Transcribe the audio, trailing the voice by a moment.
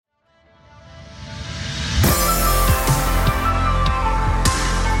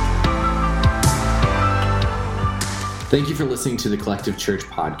Thank you for listening to the Collective Church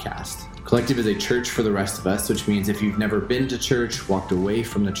podcast. Collective is a church for the rest of us, which means if you've never been to church, walked away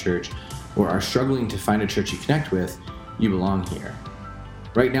from the church, or are struggling to find a church you connect with, you belong here.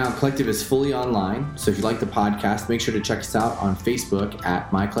 Right now, Collective is fully online, so if you like the podcast, make sure to check us out on Facebook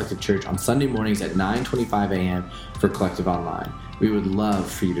at My Collective Church on Sunday mornings at 9:25 a.m. for Collective Online. We would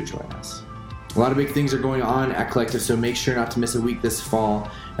love for you to join us. A lot of big things are going on at Collective, so make sure not to miss a week this fall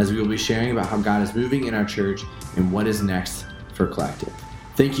as we will be sharing about how God is moving in our church and what is next for Collective.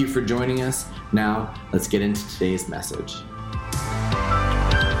 Thank you for joining us. Now, let's get into today's message.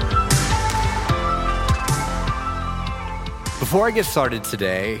 Before I get started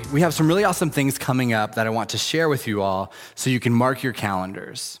today, we have some really awesome things coming up that I want to share with you all so you can mark your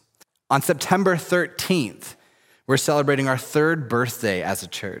calendars. On September 13th, we're celebrating our third birthday as a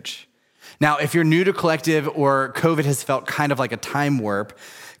church. Now, if you're new to Collective or COVID has felt kind of like a time warp,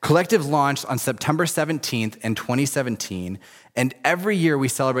 Collective launched on September 17th in 2017, and every year we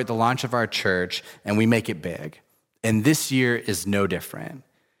celebrate the launch of our church and we make it big. And this year is no different.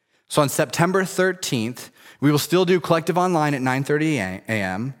 So on September 13th, we will still do Collective Online at 9:30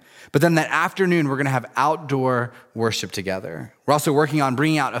 a.m., but then that afternoon, we're gonna have outdoor worship together. We're also working on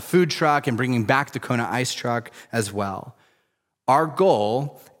bringing out a food truck and bringing back the Kona Ice Truck as well. Our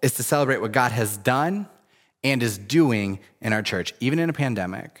goal is to celebrate what God has done and is doing in our church, even in a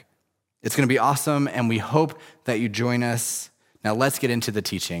pandemic. It's gonna be awesome, and we hope that you join us. Now let's get into the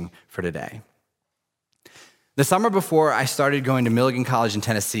teaching for today. The summer before I started going to Milligan College in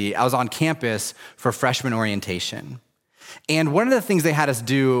Tennessee, I was on campus for freshman orientation. And one of the things they had us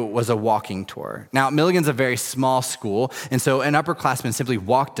do was a walking tour. Now, Milligan's a very small school, and so an upperclassman simply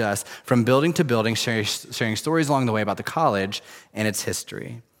walked us from building to building, sharing stories along the way about the college and its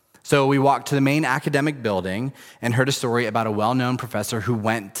history. So we walked to the main academic building and heard a story about a well-known professor who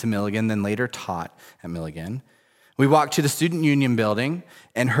went to Milligan, then later taught at Milligan. We walked to the Student Union building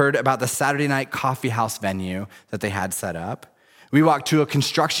and heard about the Saturday night coffee house venue that they had set up. We walked to a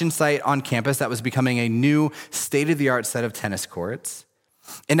construction site on campus that was becoming a new state-of-the-art set of tennis courts.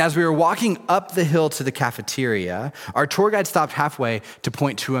 And as we were walking up the hill to the cafeteria, our tour guide stopped halfway to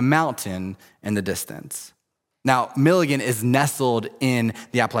point to a mountain in the distance. Now, Milligan is nestled in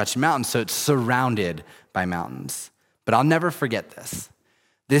the Appalachian Mountains, so it's surrounded by mountains. But I'll never forget this.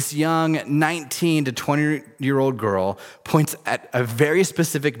 This young 19 to 20-year-old girl points at a very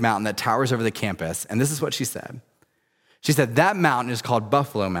specific mountain that towers over the campus, and this is what she said. She said, that mountain is called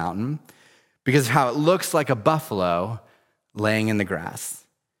Buffalo Mountain because of how it looks like a buffalo laying in the grass.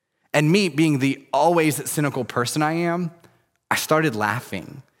 And me, being the always cynical person I am, I started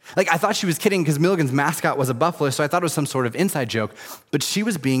laughing. I thought she was kidding because Milligan's mascot was a buffalo, so I thought it was some sort of inside joke, but she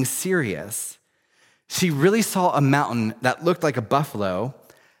was being serious. She really saw a mountain that looked like a buffalo,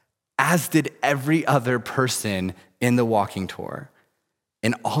 as did every other person in the walking tour.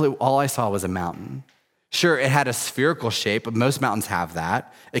 And all I saw was a mountain. Sure, it had a spherical shape, but most mountains have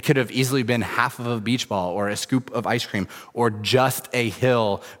that. It could have easily been half of a beach ball or a scoop of ice cream or just a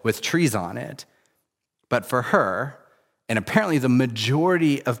hill with trees on it. But for her, and apparently the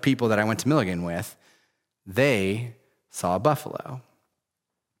majority of people that I went to Milligan with, they saw a buffalo.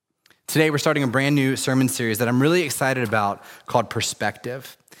 Today, we're starting a brand new sermon series that I'm really excited about called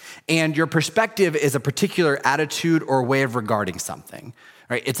Perspective. And your perspective is a particular attitude or way of regarding something.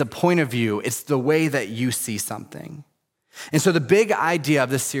 Right? It's a point of view. It's the way that you see something. And so the big idea of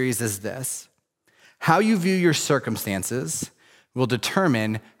this series is this: how you view your circumstances will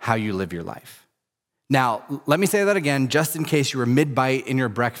determine how you live your life. Now, let me say that again, just in case you were mid-bite in your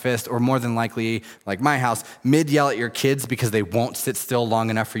breakfast, or more than likely, like my house, mid-yell at your kids because they won't sit still long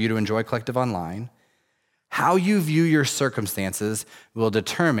enough for you to enjoy Collective Online. How you view your circumstances will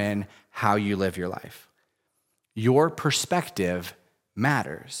determine how you live your life. Your perspective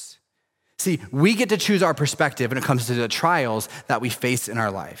matters. See, we get to choose our perspective when it comes to the trials that we face in our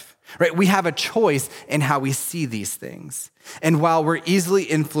life, right? We have a choice in how we see these things. And while we're easily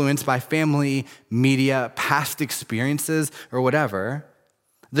influenced by family, media, past experiences, or whatever,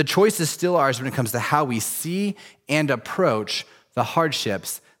 the choice is still ours when it comes to how we see and approach the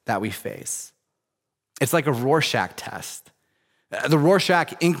hardships that we face. It's like a Rorschach test. The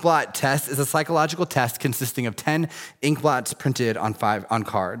Rorschach inkblot test is a psychological test consisting of 10 inkblots printed on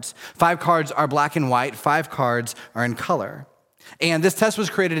cards. 5 cards are black and white, 5 cards are in color. And this test was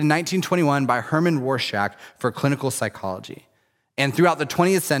created in 1921 by Herman Rorschach for clinical psychology. And throughout the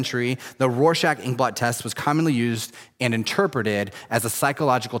 20th century, the Rorschach inkblot test was commonly used and interpreted as a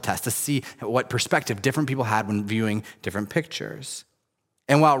psychological test to see what perspective different people had when viewing different pictures.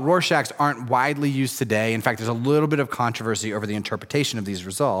 And while Rorschachs aren't widely used today, in fact, there's a little bit of controversy over the interpretation of these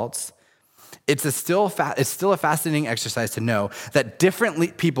results, It's still a fascinating exercise to know that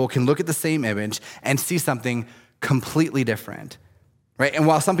different people can look at the same image and see something completely different, right? And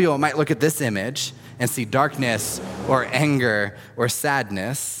while some people might look at this image and see darkness or anger or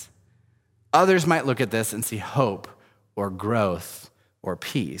sadness, others might look at this and see hope or growth or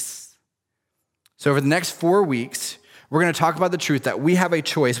peace. So over the next 4 weeks, we're going to talk about the truth that we have a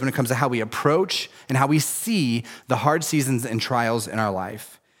choice when it comes to how we approach and how we see the hard seasons and trials in our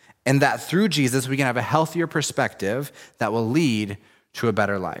life. And that through Jesus, we can have a healthier perspective that will lead to a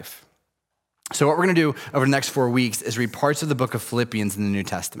better life. So what we're going to do over the next 4 weeks is read parts of the book of Philippians in the New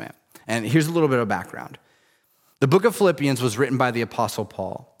Testament. And here's a little bit of background. The book of Philippians was written by the Apostle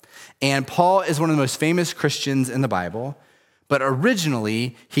Paul. And Paul is one of the most famous Christians in the Bible, but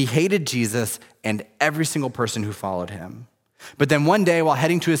originally he hated Jesus and every single person who followed him. But then one day, while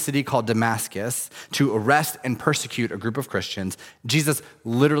heading to a city called Damascus to arrest and persecute a group of Christians, Jesus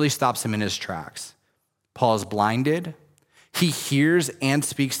literally stops him in his tracks. Paul is blinded. He hears and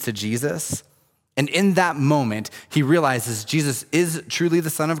speaks to Jesus. And in that moment, he realizes Jesus is truly the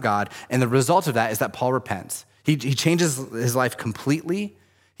Son of God. And the result of that is that Paul repents. He changes his life completely.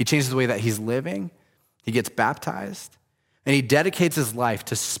 He changes the way that he's living. He gets baptized. And he dedicates his life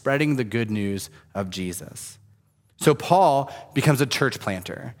to spreading the good news of Jesus. So Paul becomes a church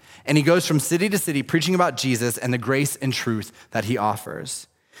planter, and he goes from city to city preaching about Jesus and the grace and truth that he offers.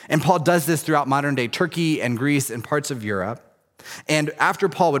 And Paul does this throughout modern day Turkey and Greece and parts of Europe. And after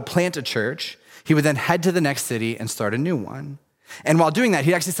Paul would plant a church, he would then head to the next city and start a new one. And while doing that,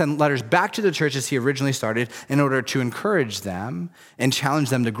 he'd actually send letters back to the churches he originally started in order to encourage them and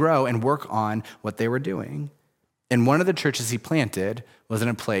challenge them to grow and work on what they were doing. And one of the churches he planted was in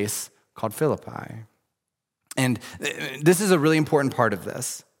a place called Philippi. And this is a really important part of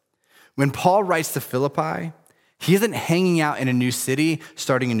this. When Paul writes to Philippi, he isn't hanging out in a new city,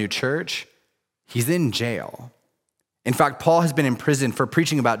 starting a new church. He's in jail. In fact, Paul has been in prison for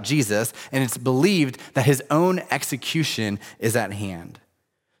preaching about Jesus, and it's believed that his own execution is at hand.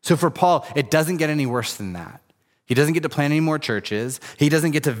 So for Paul, it doesn't get any worse than that. He doesn't get to plant any more churches. He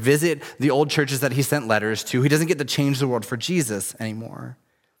doesn't get to visit the old churches that he sent letters to. He doesn't get to change the world for Jesus anymore.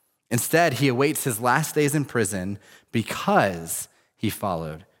 Instead, he awaits his last days in prison because he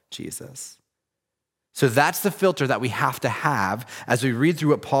followed Jesus. So that's the filter that we have to have as we read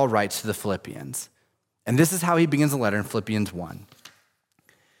through what Paul writes to the Philippians. And this is how he begins the letter in Philippians 1.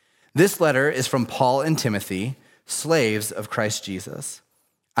 This letter is from Paul and Timothy, slaves of Christ Jesus.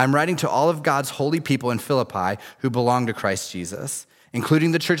 I'm writing to all of God's holy people in Philippi who belong to Christ Jesus,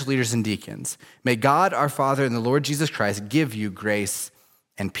 including the church leaders and deacons. May God, our Father, and the Lord Jesus Christ give you grace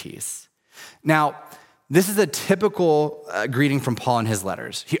and peace. Now, this is a typical greeting from Paul in his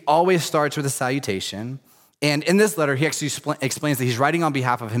letters. He always starts with a salutation. And in this letter, he actually explains that he's writing on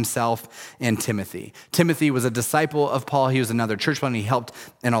behalf of himself and Timothy. Timothy was a disciple of Paul. He was another church planter. He helped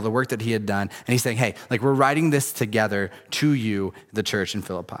in all the work that he had done. And he's saying, hey, we're writing this together to you, the church in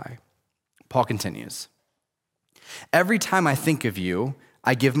Philippi. Paul continues. Every time I think of you,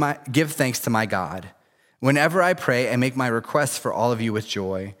 I give thanks to my God. Whenever I pray, I make my requests for all of you with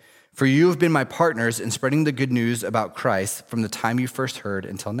joy. For you have been my partners in spreading the good news about Christ from the time you first heard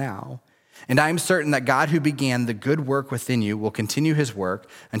until now. And I am certain that God who began the good work within you will continue his work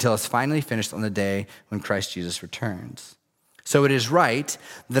until it's finally finished on the day when Christ Jesus returns. So it is right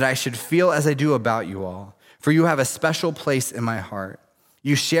that I should feel as I do about you all, for you have a special place in my heart.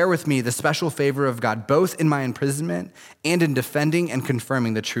 You share with me the special favor of God, both in my imprisonment and in defending and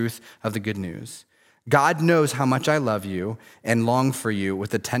confirming the truth of the good news. God knows how much I love you and long for you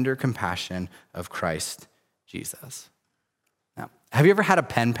with the tender compassion of Christ Jesus. Now, have you ever had a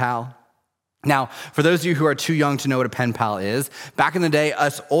pen pal? Now, for those of you who are too young to know what a pen pal is, back in the day,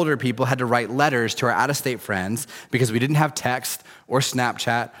 us older people had to write letters to our out-of-state friends because we didn't have text or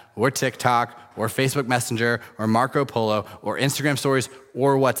Snapchat or TikTok or Facebook Messenger or Marco Polo or Instagram stories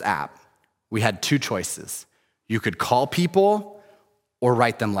or WhatsApp. We had two choices. You could call people or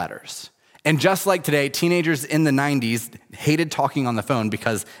write them letters. And just like today, teenagers in the 90s hated talking on the phone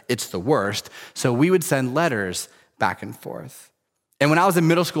because it's the worst, so we would send letters back and forth. And when I was in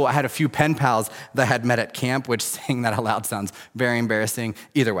middle school, I had a few pen pals that I had met at camp, which saying that out loud sounds very embarrassing.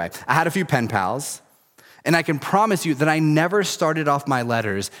 Either way, I had a few pen pals, and I can promise you that I never started off my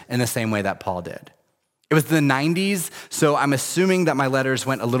letters in the same way that Paul did. It was the 90s, so I'm assuming that my letters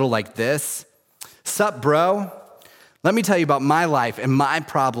went a little like this. Sup, bro? Let me tell you about my life and my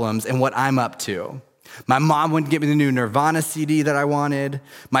problems and what I'm up to. My mom wouldn't get me the new Nirvana CD that I wanted.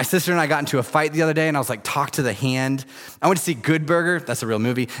 My sister and I got into a fight the other day, and I was like, talk to the hand. I went to see Good Burger, that's a real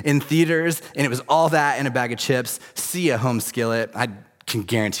movie, in theaters, and it was all that and a bag of chips. See ya, home skillet. I can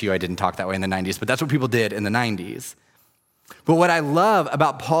guarantee you I didn't talk that way in the 90s, but that's what people did in the 90s. But what I love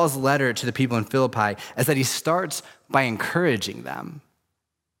about Paul's letter to the people in Philippi is that he starts by encouraging them,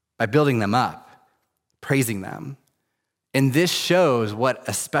 by building them up, praising them. And this shows what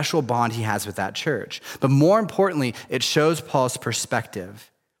a special bond he has with that church. But more importantly, it shows Paul's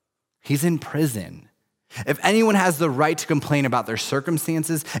perspective. He's in prison. If anyone has the right to complain about their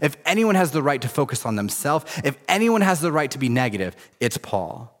circumstances, if anyone has the right to focus on themselves, if anyone has the right to be negative, it's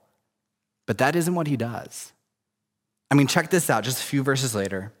Paul. But that isn't what he does. I mean, check this out, just a few verses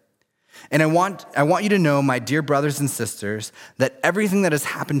later. And I want you to know, my dear brothers and sisters, that everything that has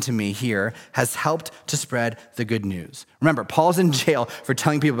happened to me here has helped to spread the good news. Remember, Paul's in jail for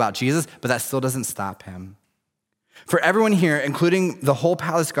telling people about Jesus, but that still doesn't stop him. For everyone here, including the whole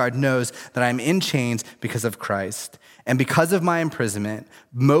palace guard, knows that I'm in chains because of Christ. And because of my imprisonment,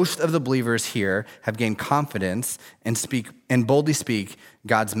 most of the believers here have gained confidence and boldly speak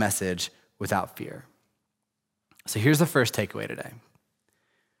God's message without fear. So here's the first takeaway today.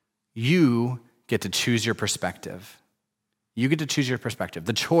 You get to choose your perspective. You get to choose your perspective.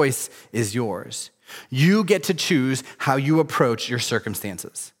 The choice is yours. You get to choose how you approach your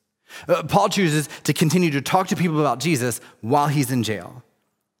circumstances. Paul chooses to continue to talk to people about Jesus while he's in jail.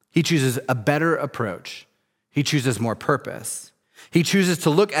 He chooses a better approach. He chooses more purpose. He chooses to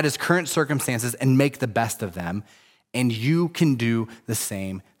look at his current circumstances and make the best of them, and you can do the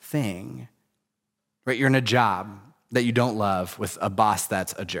same thing. Right? You're in a job that you don't love with a boss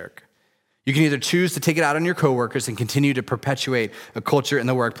that's a jerk. You can either choose to take it out on your coworkers and continue to perpetuate a culture in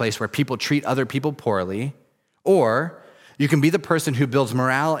the workplace where people treat other people poorly, or you can be the person who builds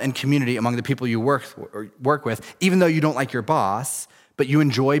morale and community among the people you work with, even though you don't like your boss, but you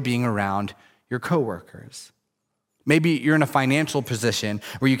enjoy being around your coworkers. Maybe you're in a financial position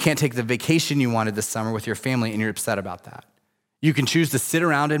where you can't take the vacation you wanted this summer with your family and you're upset about that. You can choose to sit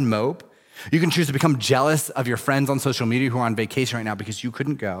around and mope. You can choose to become jealous of your friends on social media who are on vacation right now because you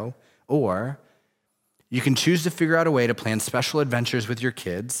couldn't go. Or you can choose to figure out a way to plan special adventures with your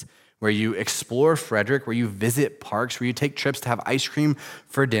kids where you explore Frederick, where you visit parks, where you take trips to have ice cream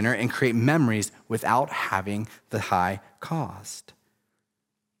for dinner and create memories without having the high cost.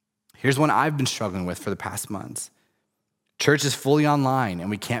 Here's one I've been struggling with for the past months. Church is fully online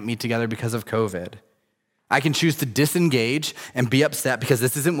and we can't meet together because of COVID. I can choose to disengage and be upset because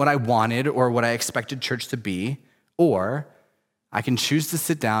this isn't what I wanted or what I expected church to be, or I can choose to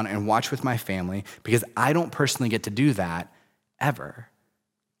sit down and watch with my family because I don't personally get to do that ever.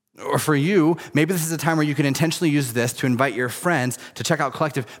 Or for you, maybe this is a time where you can intentionally use this to invite your friends to check out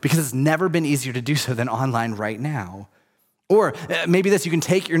Collective because it's never been easier to do so than online right now. Or maybe you can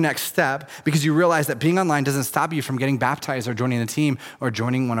take your next step because you realize that being online doesn't stop you from getting baptized or joining a team or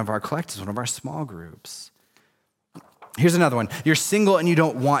joining one of our collectives, one of our small groups. Here's another one. You're single and you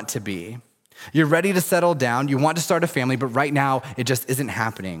don't want to be. You're ready to settle down. You want to start a family, but right now it just isn't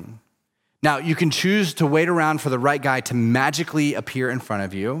happening. Now, you can choose to wait around for the right guy to magically appear in front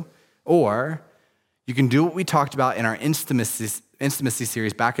of you, or you can do what we talked about in our intimacy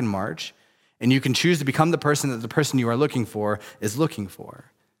series back in March, and you can choose to become the person that the person you are looking for is looking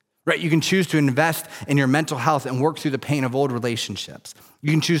for. Right? You can choose to invest in your mental health and work through the pain of old relationships. You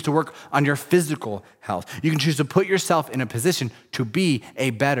can choose to work on your physical health. You can choose to put yourself in a position to be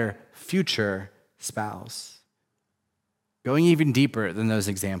a better future spouse. Going even deeper than those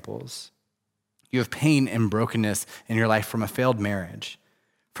examples, you have pain and brokenness in your life from a failed marriage,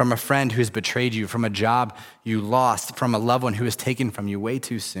 from a friend who has betrayed you, from a job you lost, from a loved one who was taken from you way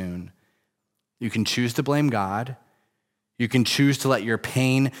too soon. You can choose to blame God. You can choose to let your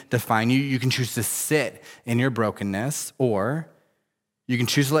pain define you. You can choose to sit in your brokenness, or you can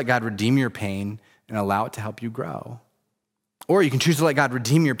choose to let God redeem your pain and allow it to help you grow. Or you can choose to let God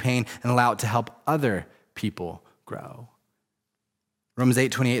redeem your pain and allow it to help other people grow. Romans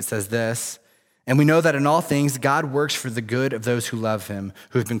 8:28 says this, and we know that in all things, God works for the good of those who love him,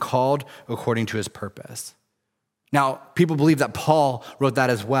 who have been called according to his purpose. Now, people believe that Paul wrote that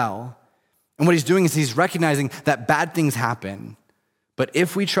as well. And what he's doing is he's recognizing that bad things happen. But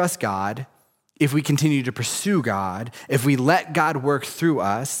if we trust God, if we continue to pursue God, if we let God work through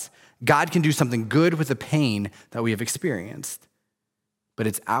us, God can do something good with the pain that we have experienced. But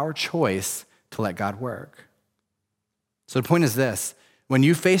it's our choice to let God work. So the point is this: when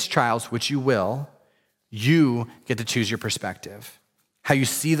you face trials, which you will, you get to choose your perspective. How you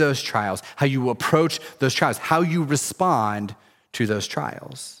see those trials, how you approach those trials, how you respond to those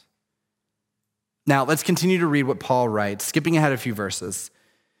trials. Now, let's continue to read what Paul writes, skipping ahead a few verses.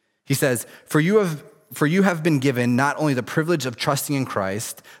 He says, For you have been given not only the privilege of trusting in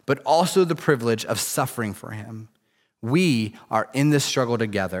Christ, but also the privilege of suffering for him. We are in this struggle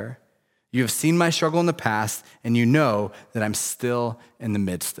together. You have seen my struggle in the past, and you know that I'm still in the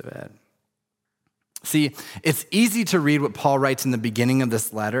midst of it. See, it's easy to read what Paul writes in the beginning of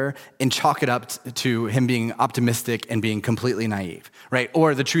this letter and chalk it up to him being optimistic and being completely naive, right?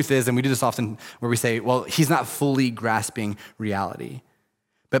 Or the truth is, and we do this often where we say, well, he's not fully grasping reality.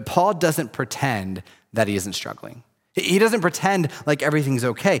 But Paul doesn't pretend that he isn't struggling. He doesn't pretend like everything's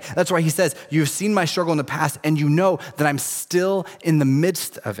okay. That's why he says, you've seen my struggle in the past, and you know that I'm still in the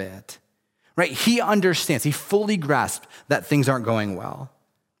midst of it, right? He understands, he fully grasps that things aren't going well.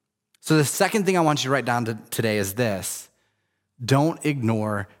 So the second thing I want you to write down today is this: don't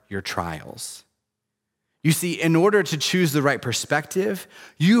ignore your trials. You see, in order to choose the right perspective,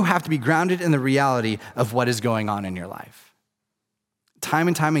 you have to be grounded in the reality of what is going on in your life. Time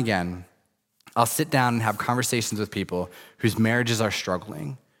and time again, I'll sit down and have conversations with people whose marriages are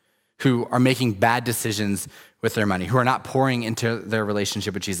struggling, who are making bad decisions with their money, who are not pouring into their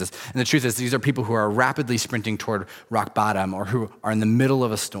relationship with Jesus. And the truth is, these are people who are rapidly sprinting toward rock bottom or who are in the middle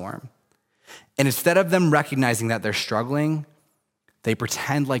of a storm. And instead of them recognizing that they're struggling, they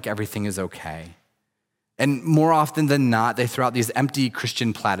pretend like everything is okay. And more often than not, they throw out these empty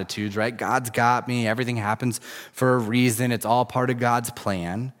Christian platitudes, right? God's got me, everything happens for a reason, it's all part of God's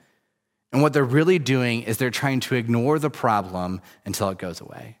plan. And what they're really doing is they're trying to ignore the problem until it goes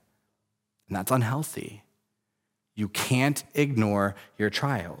away. And that's unhealthy. You can't ignore your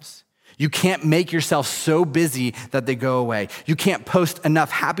trials. You can't make yourself so busy that they go away. You can't post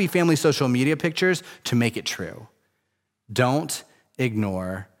enough happy family social media pictures to make it true. Don't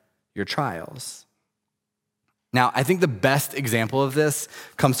ignore your trials. Now, I think the best example of this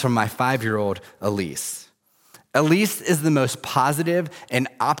comes from my 5-year-old Elise. Elise is the most positive and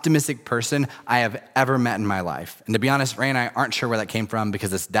optimistic person I have ever met in my life. And to be honest, Ray and I aren't sure where that came from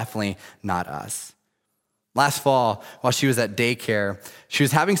because it's definitely not us. Last fall, while she was at daycare, she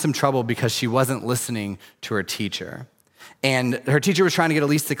was having some trouble because she wasn't listening to her teacher. And her teacher was trying to get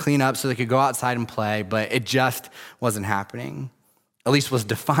Elise to clean up so they could go outside and play, but it just wasn't happening. Elise was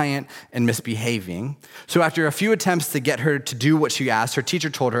defiant and misbehaving. So after a few attempts to get her to do what she asked, her teacher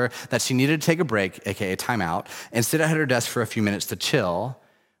told her that she needed to take a break, aka timeout, and sit at her desk for a few minutes to chill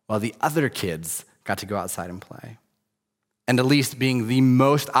while the other kids got to go outside and play. And Elise, being the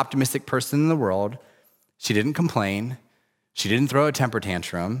most optimistic person in the world, she didn't complain. She didn't throw a temper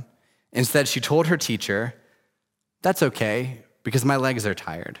tantrum. Instead, she told her teacher, "That's okay, because my legs are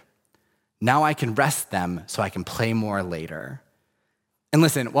tired. Now I can rest them so I can play more later." And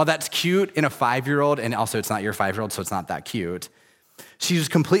listen, while that's cute in a 5-year-old, and also it's not your 5-year-old, so it's not that cute, she was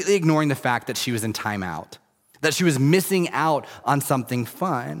completely ignoring the fact that she was in timeout, that she was missing out on something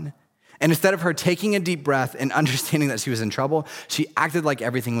fun. And instead of her taking a deep breath and understanding that she was in trouble, she acted like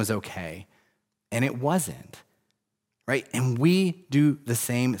everything was okay. And it wasn't, right? And we do the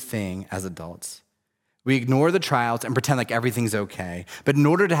same thing as adults. We ignore the trials and pretend like everything's okay. But in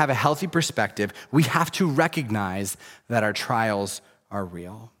order to have a healthy perspective, we have to recognize that our trials are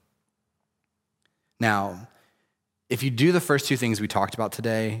real. Now, if you do the first two things we talked about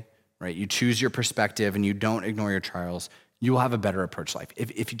today, right? You choose your perspective and you don't ignore your trials, you will have a better approach to life.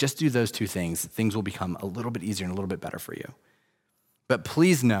 If you just do those two things, things will become a little bit easier and a little bit better for you. But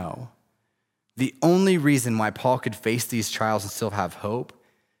please know, the only reason why Paul could face these trials and still have hope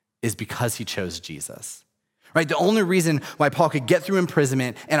is because he chose Jesus, right? The only reason why Paul could get through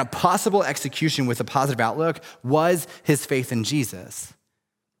imprisonment and a possible execution with a positive outlook was his faith in Jesus.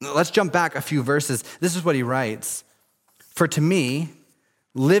 Let's jump back a few verses. This is what he writes. "For to me,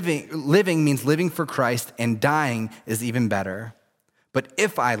 living means living for Christ, and dying is even better. But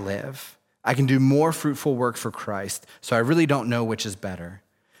if I live, I can do more fruitful work for Christ, so I really don't know which is better.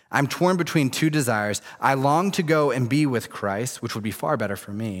 I'm torn between two desires. I long to go and be with Christ, which would be far better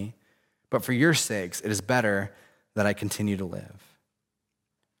for me. But for your sakes, it is better that I continue to live."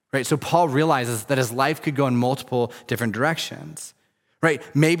 Right? So Paul realizes that his life could go in multiple different directions. Right?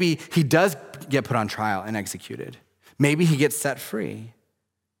 Maybe he does get put on trial and executed. Maybe he gets set free.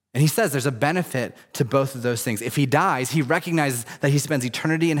 And he says there's a benefit to both of those things. If he dies, he recognizes that he spends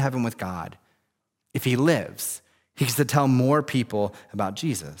eternity in heaven with God. If he lives, he gets to tell more people about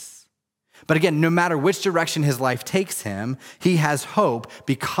Jesus. But again, no matter which direction his life takes him, he has hope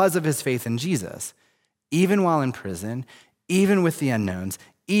because of his faith in Jesus, even while in prison, even with the unknowns,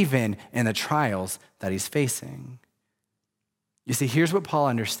 even in the trials that he's facing. You see, here's what Paul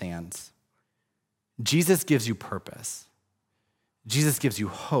understands. Jesus gives you purpose. Jesus gives you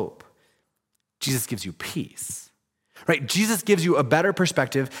hope. Jesus gives you peace. Right? Jesus gives you a better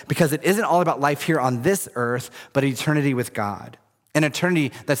perspective because it isn't all about life here on this earth, but eternity with God. An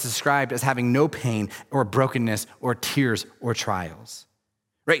eternity that's described as having no pain or brokenness or tears or trials,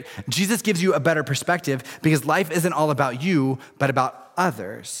 right? Jesus gives you a better perspective because life isn't all about you, but about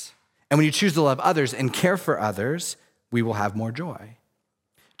others. And when you choose to love others and care for others, we will have more joy.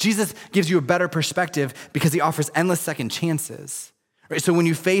 Jesus gives you a better perspective because he offers endless second chances. Right? So when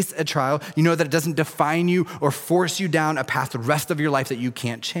you face a trial, you know that it doesn't define you or force you down a path the rest of your life that you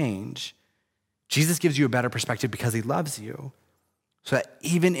can't change. Jesus gives you a better perspective because he loves you. So that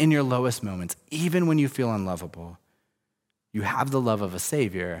even in your lowest moments, even when you feel unlovable, you have the love of a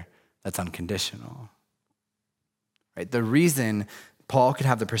Savior that's unconditional. Right? The reason Paul could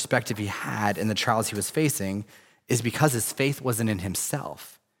have the perspective he had in the trials he was facing is because his faith wasn't in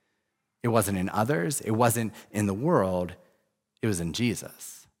himself. It wasn't in others. It wasn't in the world. It was in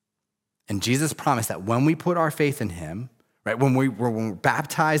Jesus. And Jesus promised that when we put our faith in him, right, when we're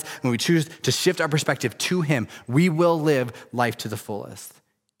baptized, when we choose to shift our perspective to him, we will live life to the fullest,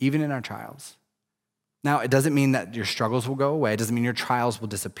 even in our trials. Now, it doesn't mean that your struggles will go away. It doesn't mean your trials will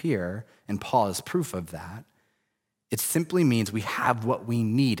disappear, and Paul is proof of that. It simply means we have what we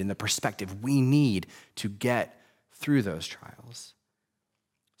need and the perspective we need to get through those trials.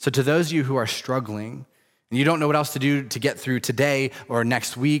 So to those of you who are struggling, and you don't know what else to do to get through today or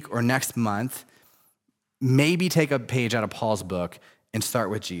next week or next month, maybe take a page out of Paul's book and start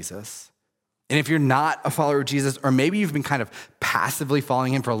with Jesus. And if you're not a follower of Jesus, or maybe you've been kind of passively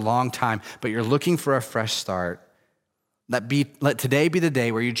following him for a long time, but you're looking for a fresh start, let today be the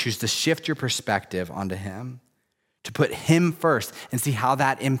day where you choose to shift your perspective onto him, to put him first and see how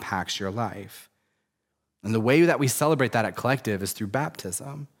that impacts your life. And the way that we celebrate that at Collective is through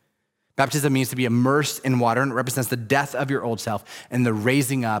baptism. Baptism means to be immersed in water, and it represents the death of your old self and the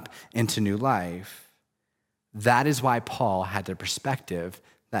raising up into new life. That is why Paul had the perspective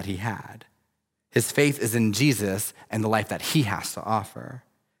that he had. His faith is in Jesus and the life that he has to offer.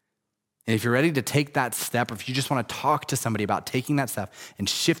 And if you're ready to take that step, or if you just want to talk to somebody about taking that step and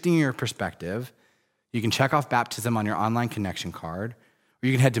shifting your perspective, you can check off baptism on your online connection card, or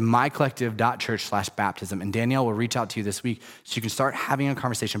you can head to mycollective.church/baptism, and Danielle will reach out to you this week so you can start having a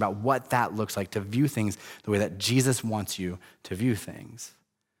conversation about what that looks like to view things the way that Jesus wants you to view things.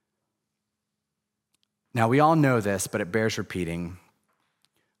 Now, we all know this, but it bears repeating.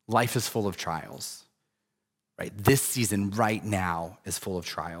 Life is full of trials, right? This season right now is full of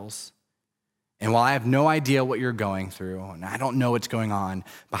trials. And while I have no idea what you're going through, and I don't know what's going on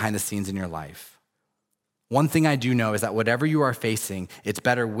behind the scenes in your life, one thing I do know is that whatever you are facing, it's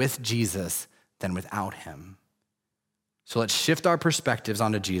better with Jesus than without him. So let's shift our perspectives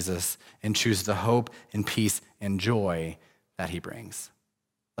onto Jesus and choose the hope and peace and joy that he brings.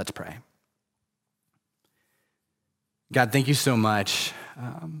 Let's pray. God, thank you so much,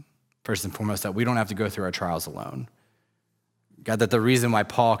 first and foremost, that we don't have to go through our trials alone. God, that the reason why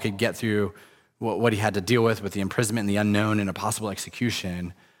Paul could get through what he had to deal with the imprisonment and the unknown and a possible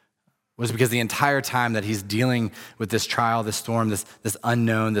execution was because the entire time that he's dealing with this trial, this storm, this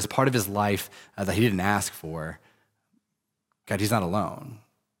unknown, this part of his life that he didn't ask for, God, he's not alone.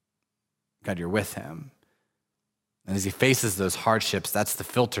 God, you're with him. And as he faces those hardships, that's the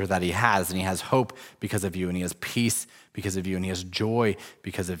filter that he has, and he has hope because of you, and he has peace because of you, and he has joy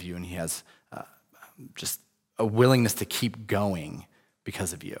because of you, and he has just a willingness to keep going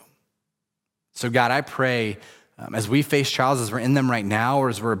because of you. So God, I pray as we face trials, as we're in them right now, or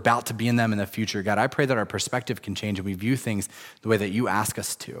as we're about to be in them in the future, God, I pray that our perspective can change and we view things the way that you ask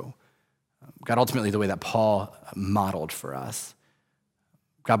us to. God, ultimately the way that Paul modeled for us.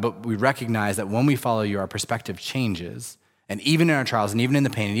 God, but we recognize that when we follow you, our perspective changes. And even in our trials, and even in the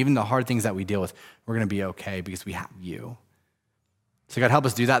pain, and even the hard things that we deal with, we're going to be okay because we have you. So God, help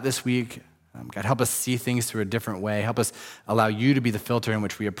us do that this week. God, help us see things through a different way. Help us allow you to be the filter in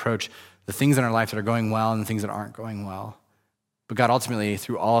which we approach the things in our life that are going well and the things that aren't going well. But God, ultimately,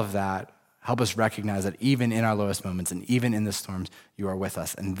 through all of that, help us recognize that even in our lowest moments and even in the storms, you are with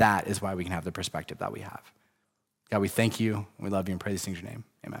us. And that is why we can have the perspective that we have. God, we thank you, and we love you, and pray these things in your name.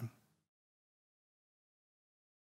 Amen.